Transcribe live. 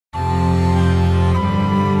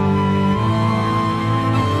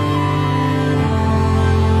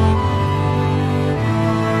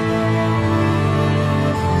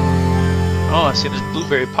saying there's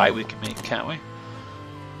blueberry pie we can make, can't we?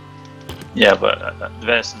 Yeah, but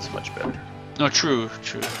venison's much better. No, true,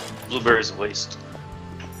 true. Blueberry's a waste.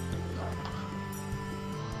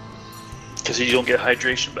 Because you don't get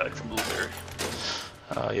hydration back from blueberry.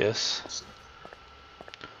 Yes.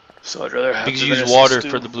 So I'd rather have Because the you use venison water stew.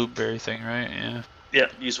 for the blueberry thing, right? Yeah. Yeah,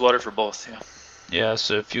 use water for both, yeah. Yeah,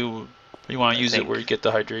 so if you want to use it where you get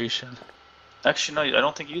the hydration. Actually, no, I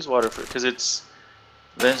don't think you use water for it, because it's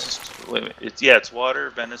venison. Wait, it's water,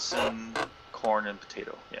 venison, corn, and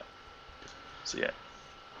potato. Yeah. So yeah.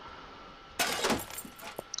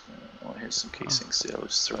 Oh, here's some casings. See, I'll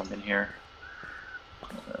just throw them in here.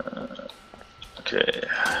 Okay.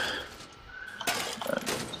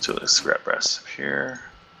 So the scrap brass up here.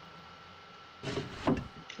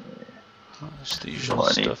 Oh, there's the usual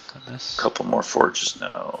stuff in this. A couple more forges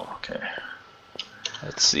now. Okay.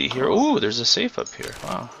 Let's see here. Ooh, there's a safe up here.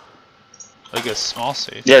 Wow. Like a small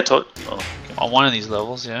safe. Yeah, okay. On one of these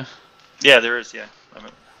levels, yeah. Yeah, there is, yeah.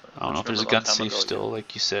 I don't know if there's a gun safe still,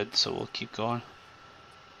 like you said, so we'll keep going.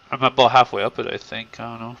 I'm about halfway up it, I think.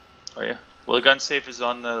 I don't know. Oh, yeah. Well, the gun safe is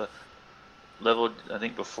on the level, I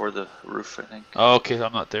think, before the roof, I think. Oh, okay,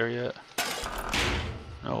 I'm not there yet.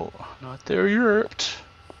 No, not there yet.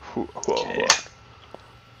 Okay.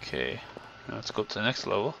 Okay, now let's go to the next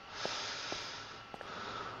level.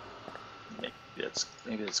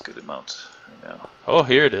 Maybe that's a good amount right now. Oh,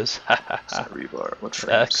 here it is. So rebar. What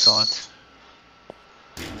frames? Excellent.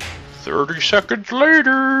 30 seconds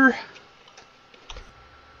later.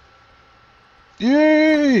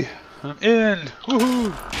 Yay! I'm in.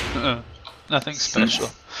 Woohoo! Nothing special.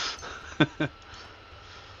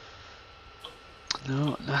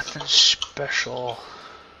 No, nothing special.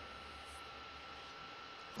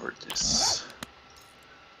 Or this.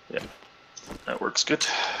 Yeah, that works good.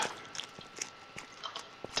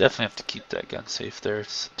 Definitely have to keep that gun safe there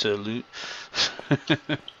to loot.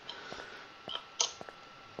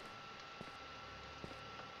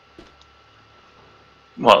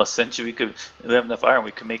 Well, essentially, we have enough iron.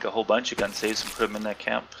 We could make a whole bunch of gun safes and put them in that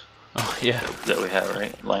camp. Oh yeah. That we have,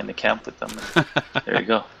 right? Line the camp with them. And there you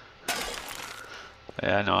go.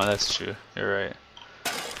 Yeah, no, that's true. You're right.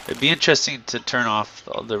 It'd be interesting to turn off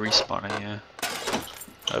the respawning. Yeah.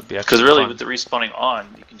 That'd be because really, fun. with the respawning on,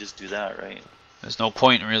 you can just do that, right? There's no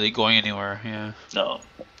point in really going anywhere. Yeah. No.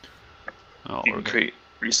 Oh, you can create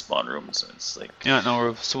respawn rooms, and it's like. Yeah,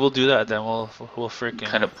 no. So we'll do that then. We'll freaking.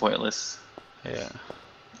 Kind of pointless. Yeah.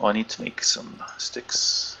 Oh, I need to make some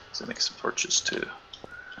sticks to make some torches too.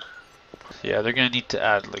 Yeah, they're gonna need to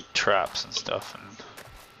add like traps and stuff and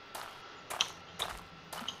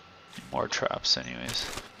more traps anyways.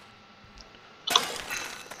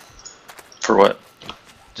 For what?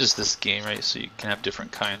 Just this game, right? So you can have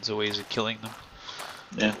different kinds of ways of killing them.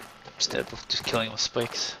 Yeah. Instead of just killing with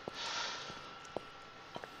spikes.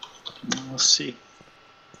 We'll see.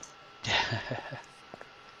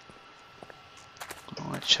 I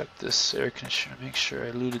want to check this air conditioner, make sure I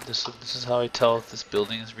looted this. This is how I tell if this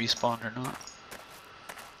building is respawned or not.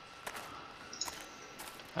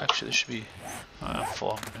 Actually, this should be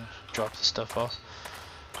full. I'm gonna drop the stuff off.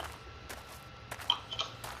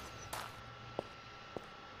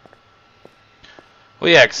 Well,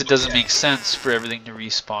 yeah, because it doesn't make sense for everything to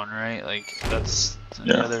respawn, right? Like that's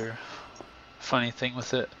the other funny thing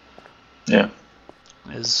with it. Yeah.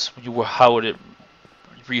 Is how would it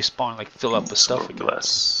respawn, like fill up with stuff again?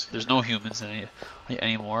 Less. There's no humans in it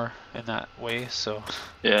anymore in that way, so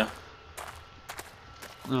yeah.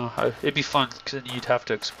 No, it'd be fun because then you'd have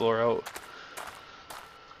to explore out.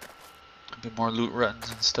 There'd be more loot runs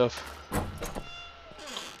and stuff.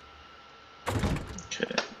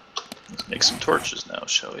 Okay, let's make some torches now,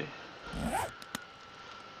 shall we?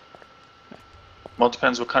 Well, it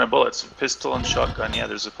depends what kind of bullets. Pistol and shotgun, yeah,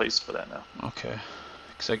 there's a place for that now. Okay,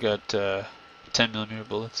 because I got 10mm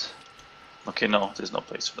bullets. Okay, no, there's no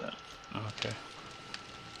place for that. Okay.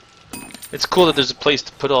 It's cool that there's a place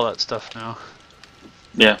to put all that stuff now.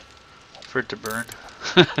 Yeah. For it to burn.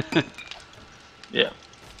 Yeah.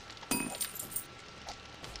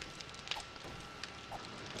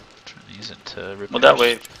 Turn these into repairs. Well, that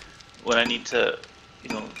way, when I need to, you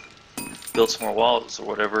know, build some more walls or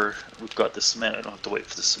whatever, we've got the cement. I don't have to wait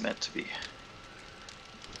for the cement to be.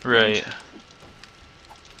 Right.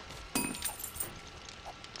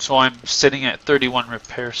 So I'm sitting at 31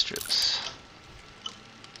 repair strips.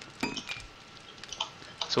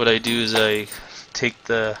 So what I do is I take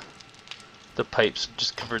the pipes and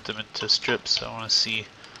just convert them into strips. I want to see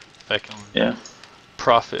if I can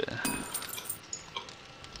profit.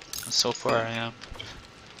 And so far I am.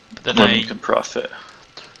 But then you can profit.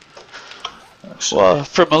 Well,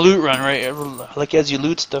 from a loot run, right? Like as you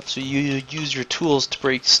loot stuff, so you use your tools to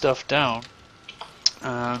break stuff down.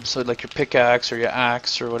 So like your pickaxe or your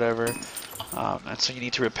axe or whatever, and so you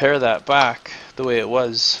need to repair that back the way it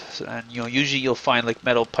was. And usually you'll find like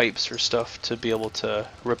metal pipes or stuff to be able to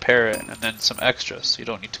repair it, and then some extras. So you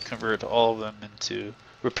don't need to convert all of them into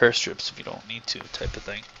repair strips if you don't need to, type of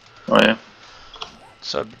thing. Oh yeah.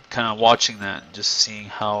 So I'm kind of watching that and just seeing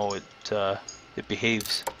how it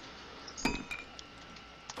behaves.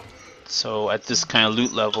 So at this kind of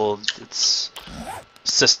loot level, it's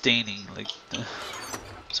sustaining. Like,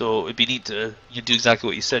 so it'd be neat to do exactly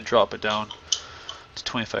what you said, drop it down to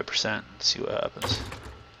 25% and see what happens.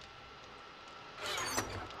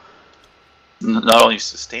 Not only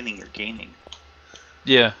sustaining, you're gaining.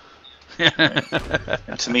 Yeah. Right.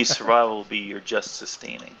 And to me, survival will be you're just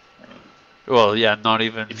sustaining. Well, yeah, not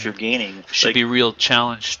even. If you're gaining, should like, be real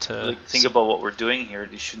challenge to. Like, think about what we're doing here.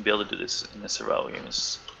 You shouldn't be able to do this in a survival game.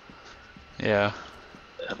 Yeah.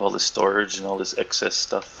 Have all this storage and all this excess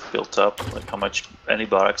stuff built up. Like, how much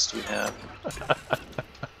antibiotics do we have?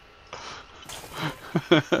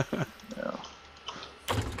 Yeah.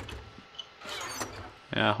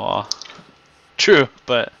 Yeah. Well, true,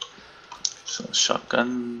 but. So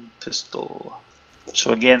shotgun, pistol.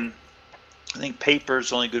 So again, I think paper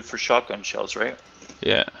is only good for shotgun shells, right?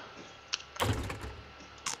 Yeah.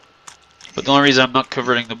 But the only reason I'm not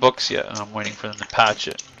converting the books yet, and I'm waiting for them to patch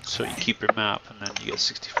it, so you keep your map, and then you get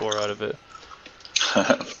 64 out of it.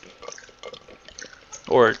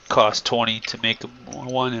 Or it costs 20 to make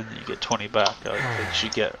one, and you get 20 back.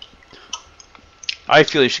 I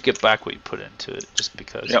feel you should get back what you put into it, just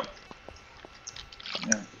because. Yep.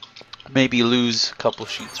 Yeah. Maybe lose a couple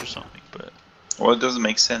sheets or something, but. Well, it doesn't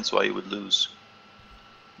make sense why you would lose.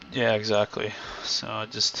 Yeah, exactly. So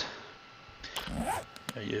just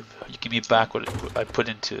you give me back what I put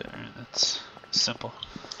into it. I mean, that's simple.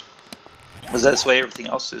 Because that's the way everything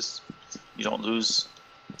else is. You don't lose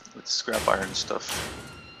with scrap iron and stuff.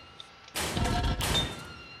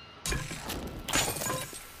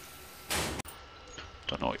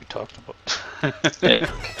 Don't know what you're talking about. Hey.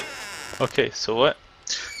 Okay, so what?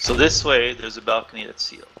 So this way, there's a balcony that's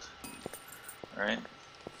sealed. Alright?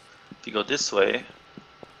 If you go this way,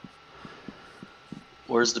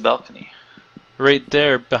 where's the balcony? Right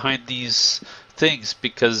there, behind these things,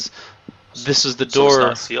 because this is the door. So it's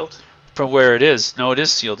not sealed? From where it is. No, it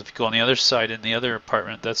is sealed. If you go on the other side in the other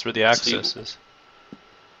apartment, that's where the access is.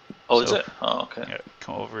 Oh, so, is it? Oh, okay. Yeah,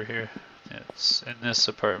 come over here. It's in this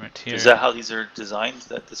apartment here. Is that how these are designed?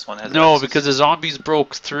 That this one has? No, access? because the zombies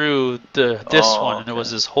broke through this one, and there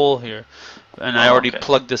was this hole here, and I already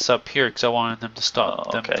plugged this up here because I wanted them to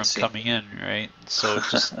stop them from coming in, right? So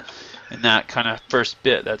just in that kind of first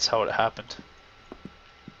bit, that's how it happened.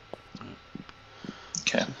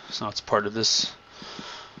 Okay. So now it's part of this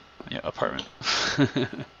apartment.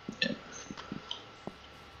 Yeah.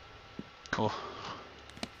 Cool.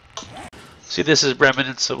 See, this is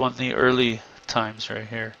remnants of one of the early times right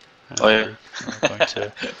here. Oh yeah. We're going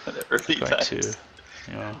to, the early times.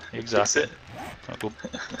 Exactly. I'll go,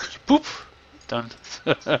 boop, done.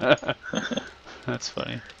 That's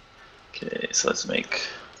funny. Okay, so let's make.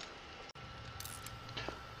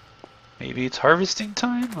 Maybe it's harvesting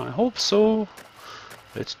time. I hope so.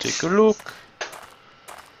 Let's take a look.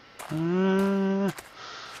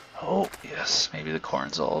 Oh yes, maybe the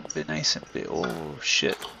corn's all a bit nice and big. Oh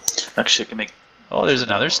shit. Actually, I can make. Oh, there's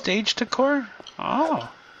another stage to corn? Oh.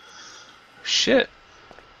 Shit. Okay.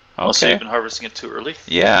 Oh, so you've been harvesting it too early?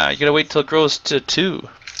 Yeah, you gotta wait till it grows to 2.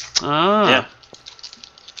 Ah. Yeah.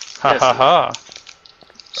 Ha ha ha.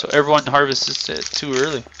 So everyone harvests it too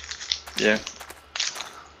early. Yeah.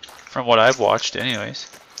 From what I've watched, anyways.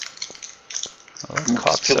 Oh,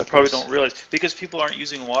 people probably don't realize because people aren't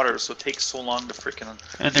using water, so it takes so long to freaking.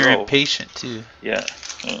 And they're impatient too. Yeah.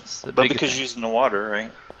 But because you're using the water,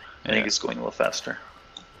 right? I think it's going a little faster.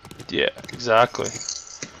 Yeah, exactly.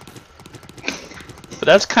 But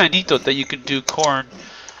that's kind of neat though that you can do corn,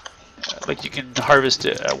 like you can harvest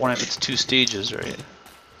it at one of its 2 stages, right?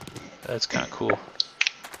 That's kind of cool.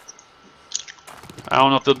 I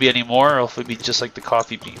don't know if there'll be any more or if it'll be just like the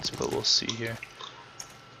coffee beans, but we'll see here.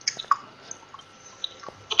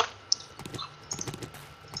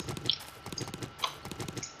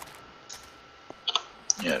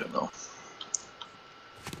 Yeah, I don't know.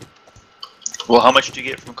 Well, how much do you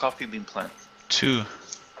get from a coffee bean plant? 2.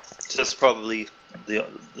 So that's probably the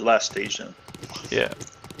last stage then. Yeah.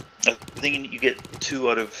 I think you get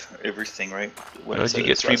 2 out of everything, right? Well, you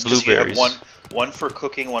get 3 blueberries. You have one for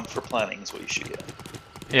cooking, 1 for planting is what you should get.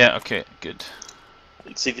 Yeah, okay, good.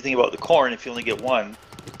 So if you think about the corn, if you only get 1,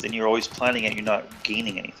 then you're always planting it, you're not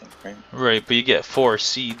gaining anything. right? Right, but you get 4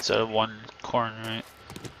 seeds out of 1 corn, right?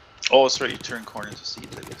 Oh, that's right. You turn corn into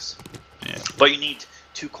seeds, I guess. Yeah. But you need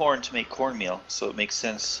 2 corn to make cornmeal, so it makes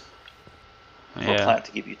sense for a plant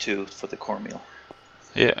to give you 2 for the cornmeal.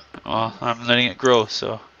 Yeah. Well, I'm letting it grow,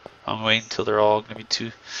 so I'm waiting until they're all gonna be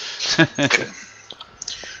 2. Okay.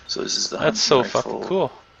 So this is the That's hunting so rifle. fucking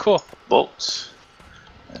cool. Cool. Bolt.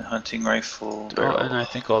 And hunting rifle barrel. Oh, and I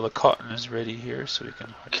think all the cotton is ready here, so we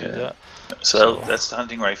can do that. So that's the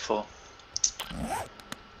hunting rifle.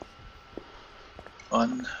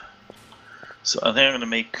 On. So I think I'm gonna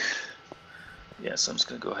make. Yeah, so I'm just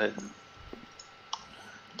gonna go ahead and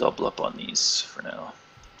double up on these for now.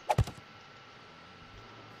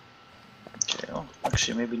 Okay. Well,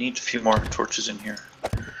 actually, maybe need a few more torches in here.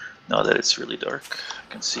 Now that it's really dark, I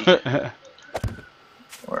can see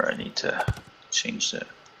where I need to change it.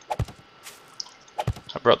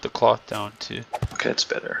 I brought the cloth down too. Okay, it's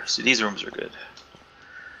better. See, these rooms are good.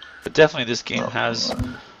 But definitely this game has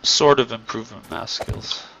sort of improvement math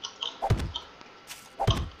skills.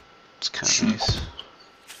 It's kind of nice.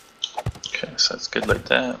 Okay, so that's good like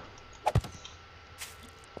that.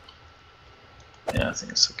 Yeah, I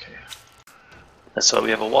think it's okay. That's why we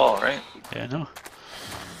have a wall, right? Yeah, I know.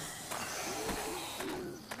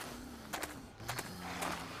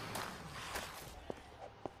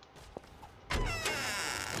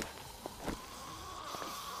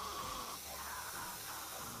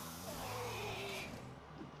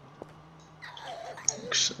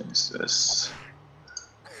 Actually, is this?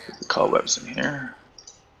 Put the cobwebs in here.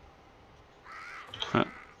 Huh.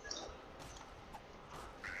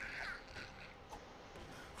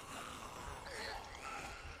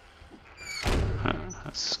 Huh,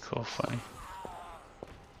 that's cool, funny.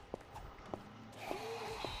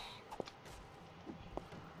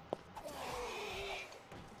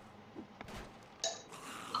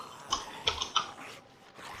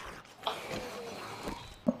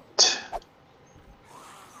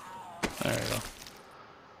 There we go.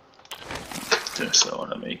 This I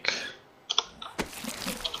want to make.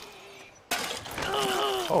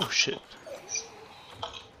 Oh shit.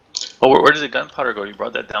 Oh, where did the gunpowder go? You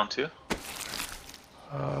brought that down too?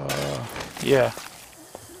 Yeah.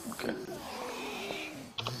 Okay.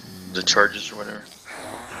 The charges or whatever.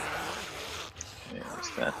 Yeah, that's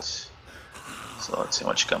that. So let's see how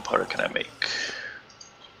much gunpowder can I make.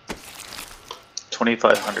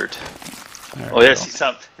 2,500. Oh yes, you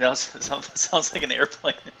sound. Sounds like an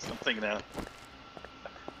airplane or something now.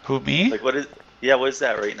 Who, me? Like what is? Yeah, what is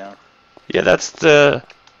that right now? Yeah, that's the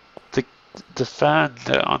fan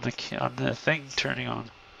on the thing turning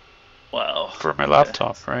on. Wow. For my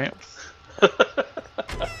laptop, right?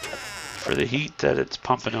 For the heat that it's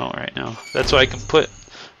pumping out right now. That's why I can put,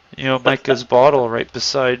 Micah's bottle right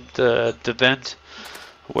beside the vent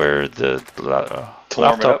where the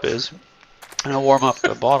laptop is, and I'll warm up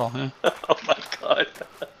the bottle. Yeah. Oh my god.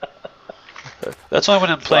 That's why when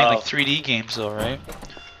I'm playing like 3D games, though, right?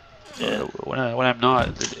 Yeah. When I'm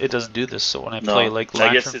not, it doesn't do this. So when I play like I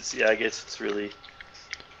Lantern, guess it's really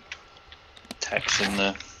taxing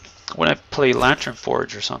the. when I play Lantern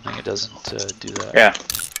Forge or something, it doesn't do that. Yeah.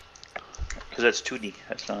 Because that's 2D.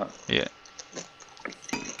 That's not. Yeah.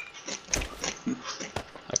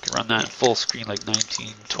 I can run that in full screen like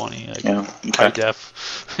 1920, like high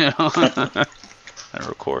def, and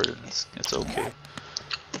record it. It's okay.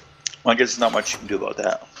 Well, I guess there's not much you can do about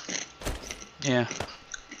that. Yeah.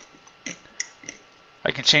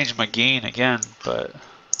 I can change my gain again, but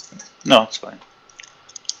no, it's fine.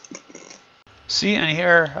 See, and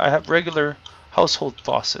here I have regular household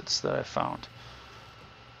faucets that I found,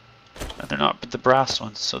 and they're not the brass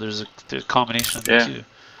ones. So there's a combination of the two.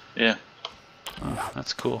 Yeah. Oh,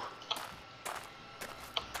 that's cool.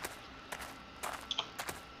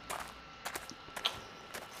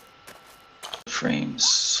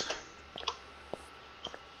 Frames.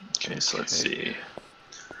 Okay, so let's see.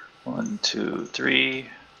 1, 2, 3,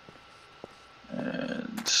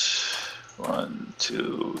 and 1,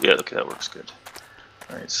 2. Yeah, okay, that works good.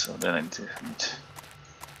 All right, so then I need.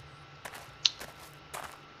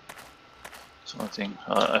 So one thing,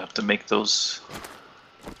 I have to make the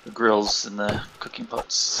grills and the cooking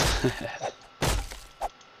pots.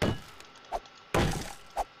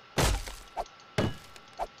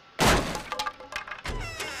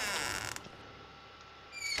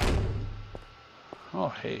 Oh,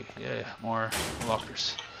 hey, yeah, more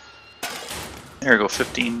lockers. There we go,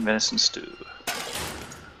 15 venison stew.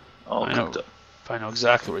 All cooked up. I know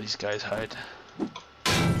exactly where these guys hide.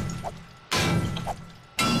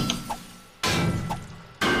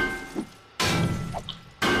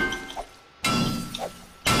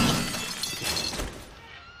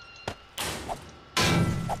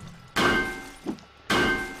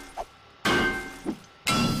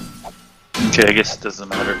 Okay, I guess it doesn't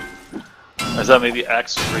matter. I thought maybe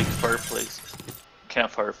axe would break fireplace.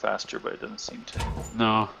 Campfire faster, but it doesn't seem to.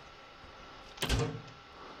 No.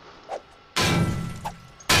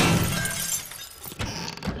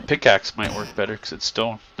 Pickaxe might work better because it's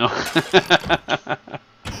stone. No. I'm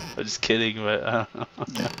just kidding, but I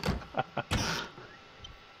don't know.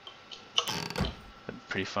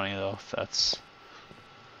 Pretty funny though, if that's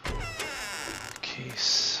the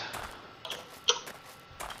case.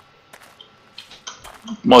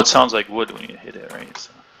 Well, it sounds like wood when you hit it, right?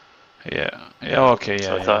 So, Yeah. Yeah. Okay. Yeah.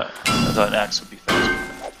 so yeah. I thought an axe would be faster.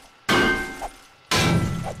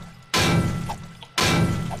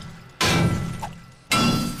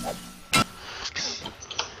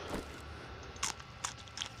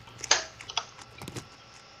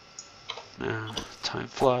 Time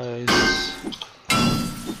flies.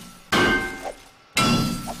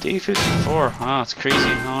 Day 54. Wow, it's crazy.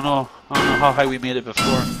 I don't know how high we made it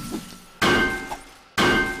before.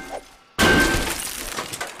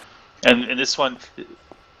 And this one,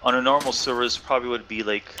 on a normal server, this probably would be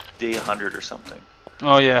like day 100 or something.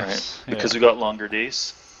 Oh yes, right? yeah. Because we got longer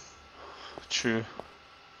days. True.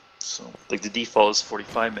 So, like the default is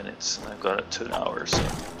 45 minutes, and I've got it to an hour. So.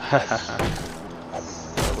 About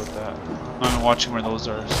that. I'm not watching where those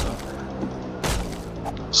are.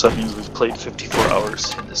 So that means we've played 54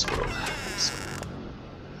 hours in this world. So.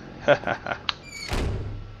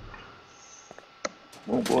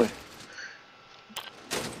 Oh boy.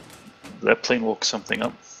 That plane woke something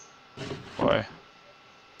up. Why?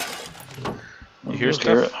 You hear You'll stuff?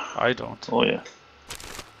 hear it. I don't. Oh yeah.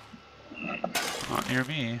 Not near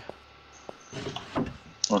me.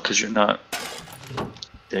 Well, because you're not.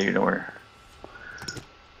 Yeah, you're nowhere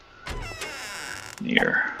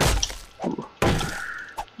near. Ooh.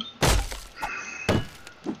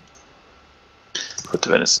 Put the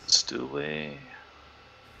venison stew away.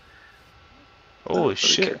 Holy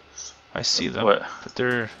shit! I see them, what? but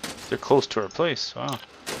they're close to our place. Wow.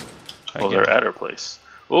 Oh, they're at our place.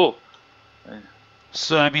 Oh.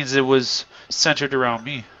 So that means it was centered around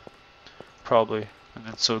me, probably, and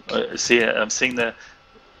then so. See, I'm seeing the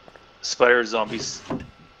spider zombies.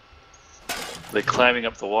 They're climbing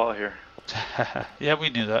up the wall here. Yeah, we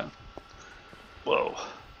knew that. Whoa.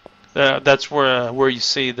 That's where you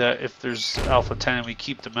say that if there's Alpha 10 and we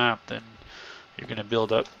keep the map, then you're gonna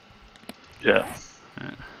build up. Yeah.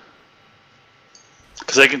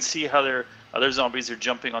 Because I can see how their other zombies are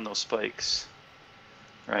jumping on those spikes,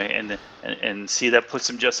 right? And see that puts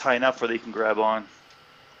them just high enough where they can grab on.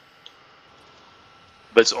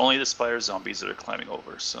 But it's only the spider zombies that are climbing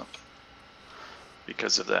over, so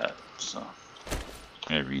because of that. So.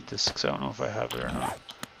 I'm gonna read this because I don't know if I have it or not.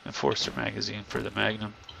 Enforcer magazine for the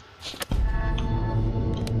Magnum.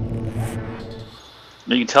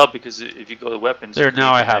 You can tell because if you go to weapons. There,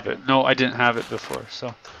 now I have it. No, I didn't have it before,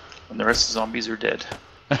 so. And the rest of the zombies are dead.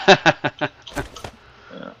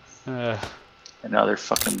 Yeah. And now they're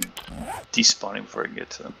fucking despawning before I can get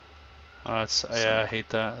to them. Oh, I hate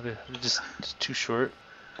that. They're just too short.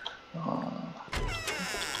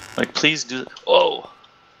 Like, please do. Oh!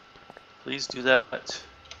 Please do that.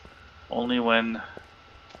 Only when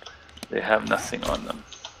they have nothing on them.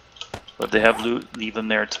 But if they have loot, leave them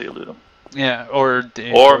there until you loot them. Yeah, or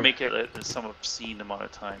make it some obscene amount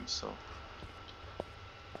of time. So.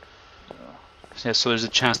 Yeah, so there's a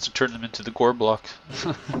chance to turn them into the gore block.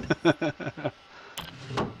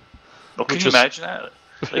 Oh, can you imagine that?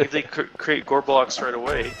 Like if they create gore blocks right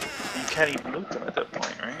away, you can't even loot them at that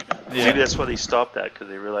point, right? Yeah. Maybe that's why they stopped that, because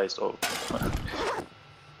they realized, oh,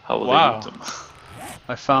 how will they loot them?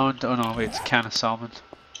 I found, oh no, wait, it's a can of salmon.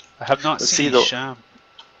 I have not seen the sham.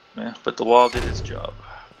 Yeah, but the wall did its job.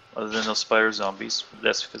 Other than those spider zombies,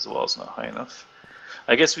 that's because the wall's not high enough.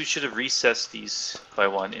 I guess we should have recessed these by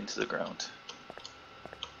one into the ground.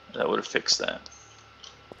 That would have fixed that.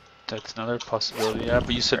 That's another possibility, yeah,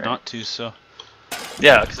 but you said not to, so.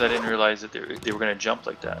 Yeah, because I didn't realize that they were going to jump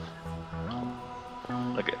like that.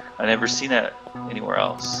 Like, I never seen that anywhere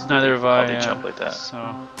else. Neither have I. How they jump like that. So.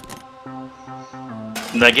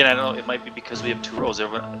 And again, I don't know, it might be because we have two rows.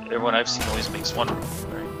 Everyone I've seen always makes one row,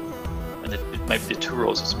 right? And it might be the two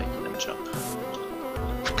rows that's making them jump.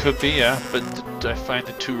 Could be, yeah, but I find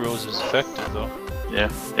the 2 rows is effective, though.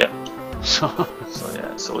 Yeah, yeah. So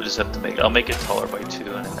yeah, so we'll just have to I'll make it taller by 2,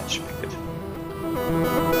 and then that should be good.